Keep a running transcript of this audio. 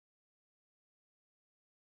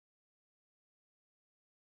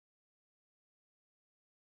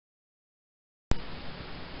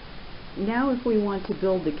Now if we want to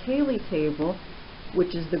build the Cayley table,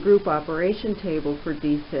 which is the group operation table for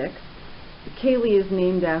D6, Cayley is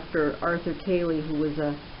named after Arthur Cayley, who was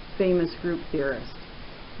a famous group theorist.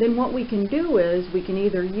 Then what we can do is we can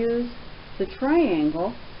either use the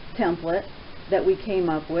triangle template that we came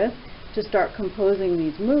up with to start composing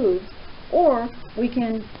these moves, or we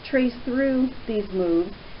can trace through these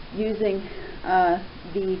moves using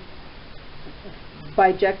the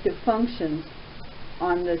bijective functions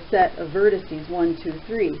on the set of vertices 1, 2,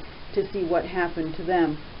 3 to see what happened to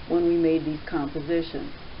them when we made these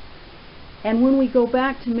compositions. And when we go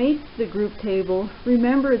back to make the group table,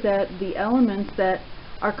 remember that the elements that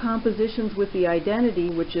are compositions with the identity,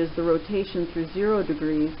 which is the rotation through 0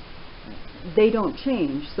 degrees, they don't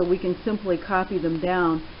change, so we can simply copy them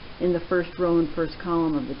down in the first row and first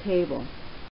column of the table.